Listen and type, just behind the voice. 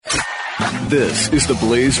This is the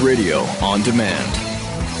Blaze Radio on demand.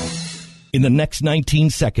 In the next 19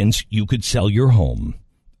 seconds, you could sell your home.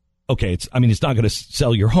 Okay, it's not going to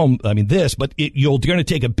sell your home, but you're going to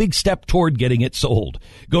take a big step toward getting it sold.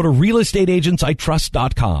 Go to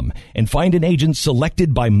realestateagentsitrust.com and find an agent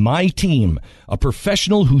selected by my team, a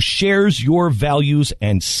professional who shares your values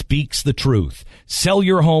and speaks the truth. Sell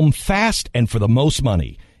your home fast and for the most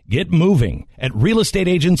money. Get moving at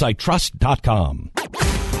realestateagentsitrust.com.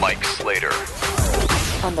 Mike Slater.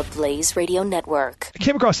 On the Blaze Radio Network. I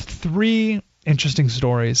came across 3 interesting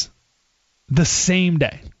stories the same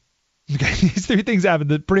day. Okay, these 3 things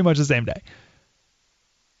happened pretty much the same day.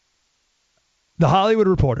 The Hollywood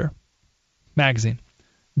Reporter magazine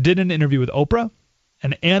did an interview with Oprah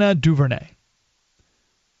and Anna DuVernay.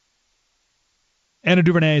 Anna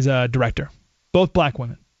DuVernay is a director, both black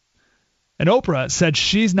women. And Oprah said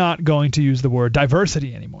she's not going to use the word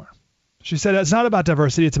diversity anymore. She said it's not about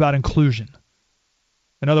diversity, it's about inclusion.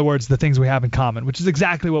 In other words, the things we have in common, which is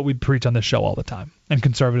exactly what we preach on this show all the time and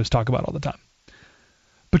conservatives talk about all the time.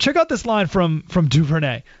 But check out this line from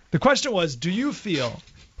DuVernay. The question was, do you feel,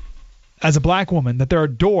 as a black woman, that there are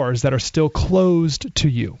doors that are still closed to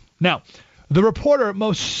you? Now, the reporter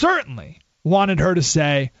most certainly wanted her to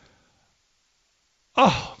say,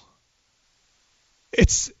 oh,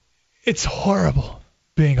 it's horrible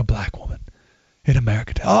being a black woman in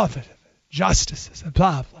America. Oh, the justices and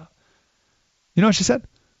blah, blah. You know what she said?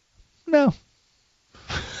 No.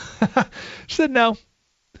 She said no.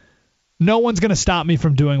 No one's going to stop me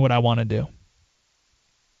from doing what I want to do.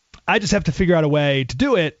 I just have to figure out a way to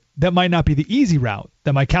do it that might not be the easy route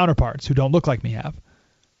that my counterparts who don't look like me have.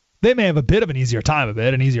 They may have a bit of an easier time of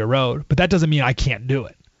it, an easier road, but that doesn't mean I can't do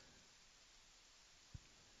it.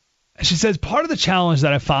 And she says part of the challenge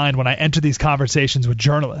that I find when I enter these conversations with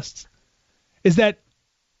journalists is that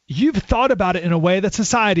you've thought about it in a way that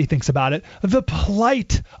society thinks about it, the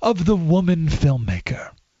plight of the woman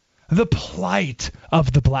filmmaker. The plight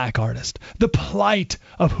of the black artist, the plight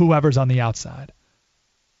of whoever's on the outside.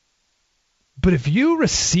 But if you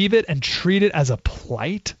receive it and treat it as a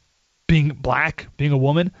plight, being black, being a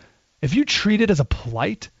woman, if you treat it as a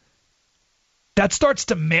plight, that starts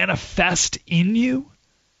to manifest in you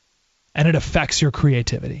and it affects your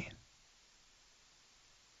creativity.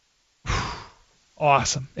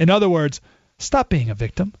 Awesome. In other words, stop being a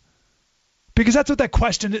victim. Because that's what that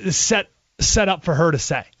question is set up for her to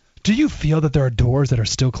say. Do you feel that there are doors that are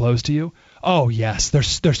still closed to you? Oh, yes.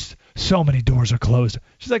 There's so many doors are closed.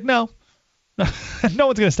 She's like, no. No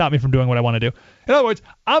one's going to stop me from doing what I want to do. In other words,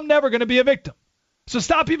 I'm never going to be a victim. So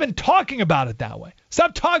stop even talking about it that way.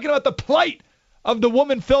 Stop talking about the plight of the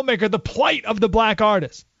woman filmmaker, the plight of the black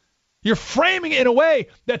artist. You're framing it in a way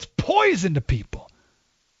that's poison to people.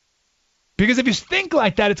 Because if you think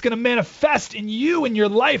like that, it's going to manifest in you, in your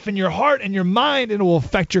life, in your heart, in your mind, and it will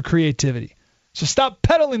affect your creativity. So stop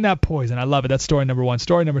peddling that poison. I love it. That's story number 1.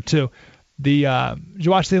 Story number 2. Did you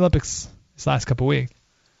watch the Olympics this last couple of weeks?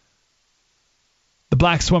 The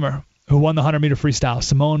black swimmer who won the 100-meter freestyle,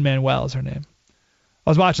 Simone Manuel is her name. I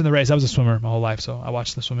was watching the race. I was a swimmer my whole life, so I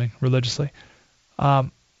watched the swimming religiously.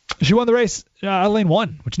 She won the race. Lane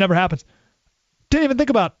 1, which never happens. Didn't even think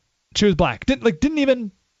about she was black. Did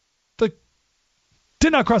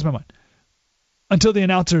not cross my mind. Until the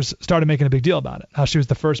announcers started making a big deal about it, how she was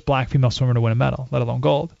the first black female swimmer to win a medal, let alone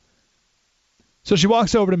gold. So she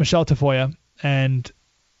walks over to Michelle Tafoya, and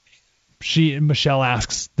Michelle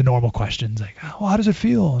asks the normal questions, like, well, how does it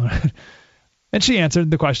feel? And she answered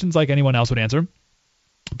the questions like anyone else would answer.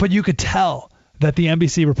 But you could tell that the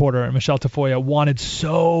NBC reporter, Michelle Tafoya, wanted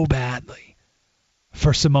so badly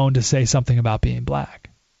for Simone to say something about being black.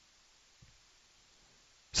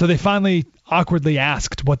 So they finally awkwardly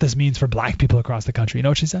asked what this means for black people across the country. You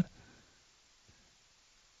know what she said?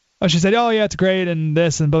 Oh, she said, oh, yeah, it's great and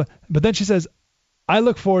this and but then she says, I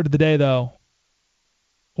look forward to the day, though,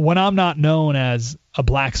 when I'm not known as a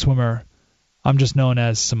black swimmer, I'm just known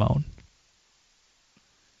as Simone.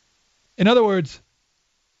 In other words,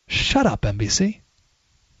 shut up, NBC.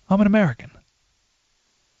 I'm an American.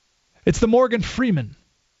 It's the Morgan Freeman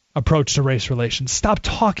approach to race relations. Stop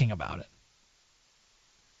talking about it.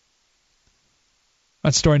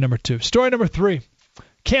 That's story number 2. Story number 3.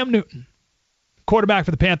 Cam Newton, quarterback for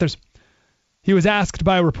the Panthers. He was asked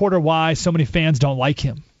by a reporter why so many fans don't like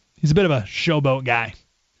him. He's a bit of a showboat guy.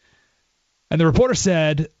 And the reporter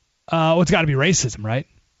said, well, it's got to be racism, right?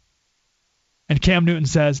 And Cam Newton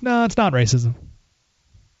says, no, it's not racism.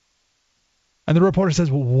 And the reporter says,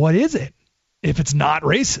 well, what is it if it's not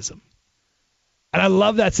racism? And I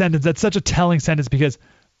love that sentence. That's such a telling sentence because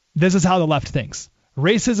this is how the left thinks.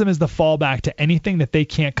 Racism is the fallback to anything that they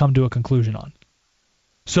can't come to a conclusion on.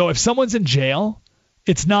 So if someone's in jail,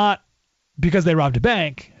 it's not because they robbed a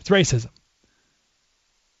bank, it's racism.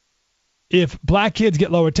 If black kids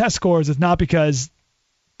get lower test scores, it's not because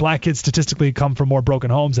black kids statistically come from more broken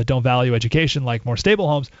homes that don't value education like more stable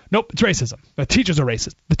homes. Nope, it's racism. The teachers are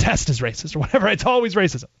racist. The test is racist or whatever. It's always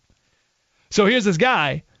racism. So here's this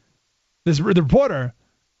guy, the reporter,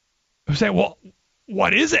 who's saying, well,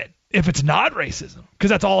 what is it if it's not racism? Because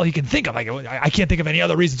that's all he can think of. Like, I can't think of any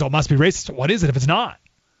other reason, so it must be racist. What is it if it's not?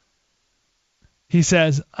 He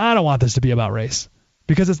says, I don't want this to be about race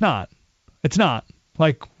because it's not. It's not.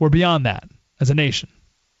 Like, we're beyond that as a nation.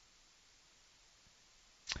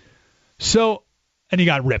 So, and he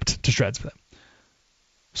got ripped to shreds for that.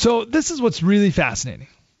 So this is what's really fascinating.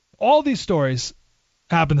 All these stories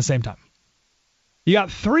happen at the same time. You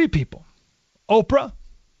got three people, Oprah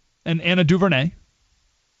and Anna DuVernay,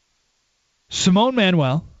 Simone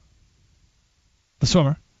Manuel, the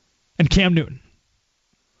swimmer, and Cam Newton,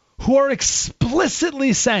 who are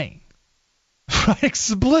explicitly saying,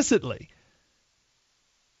 explicitly,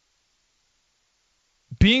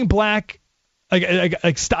 being black,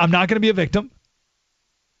 I'm not going to be a victim.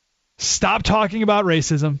 Stop talking about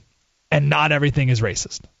racism, and not everything is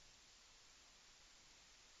racist.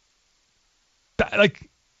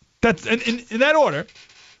 That's in that order.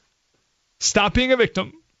 Stop being a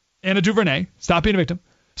victim. Anna DuVernay, stop being a victim.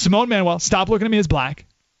 Simone Manuel, stop looking at me as black.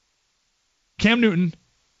 Cam Newton,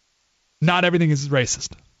 not everything is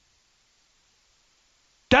racist.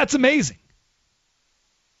 That's amazing.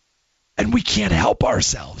 And we can't help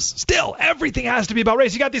ourselves. Still, everything has to be about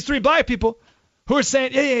race. You got these three black people who are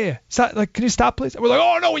saying, yeah. Stop, like, can you stop, please? And we're like,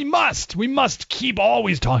 oh, no, we must. We must keep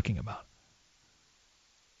always talking about it.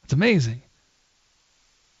 It's amazing.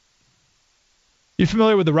 You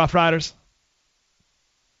familiar with the Rough Riders?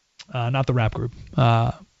 Not the rap group.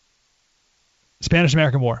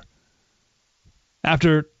 Spanish-American War.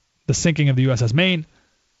 After the sinking of the USS Maine,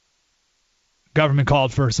 government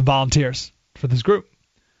called for some volunteers for this group,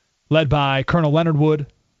 led by Colonel Leonard Wood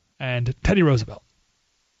and Teddy Roosevelt.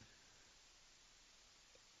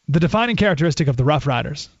 The defining characteristic of the Rough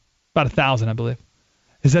Riders, about 1,000, I believe,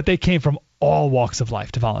 is that they came from all walks of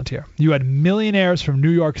life to volunteer. You had millionaires from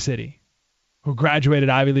New York City who graduated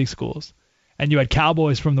Ivy League schools, and you had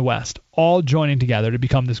cowboys from the West, all joining together to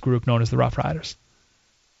become this group known as the Rough Riders.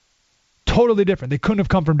 Totally different. They couldn't have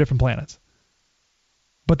come from different planets.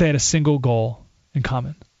 But they had a single goal in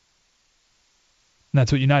common. And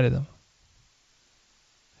that's what united them.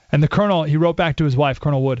 And the colonel, he wrote back to his wife,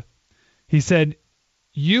 Colonel Wood. He said,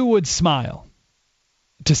 you would smile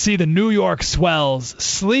to see the New York swells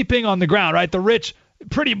sleeping on the ground, right? The rich,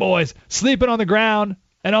 pretty boys sleeping on the ground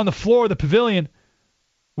and on the floor of the pavilion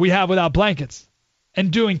we have without blankets,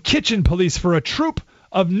 and doing kitchen police for a troop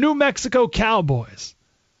of New Mexico cowboys,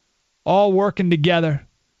 all working together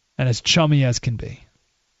and as chummy as can be.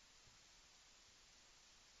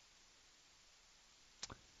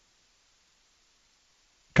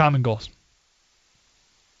 Common goals.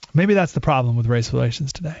 Maybe that's the problem with race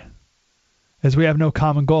relations today, is we have no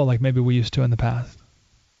common goal like maybe we used to in the past.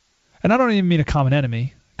 And I don't even mean a common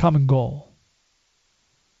enemy, common goal.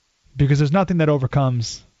 Because there's nothing that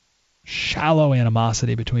overcomes shallow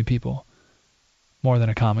animosity between people more than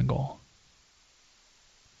a common goal.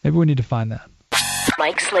 Maybe we need to find that.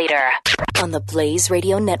 Mike Slater on the Blaze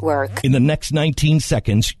Radio Network. In the next 19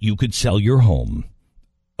 seconds, you could sell your home.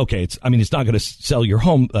 Okay, it's not going to sell your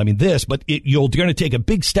home, but you're going to take a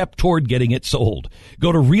big step toward getting it sold.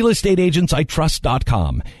 Go to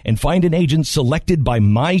realestateagentsitrust.com and find an agent selected by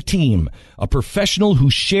my team, a professional who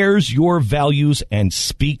shares your values and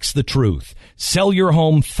speaks the truth. Sell your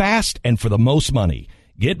home fast and for the most money.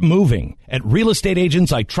 Get moving at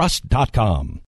realestateagentsitrust.com.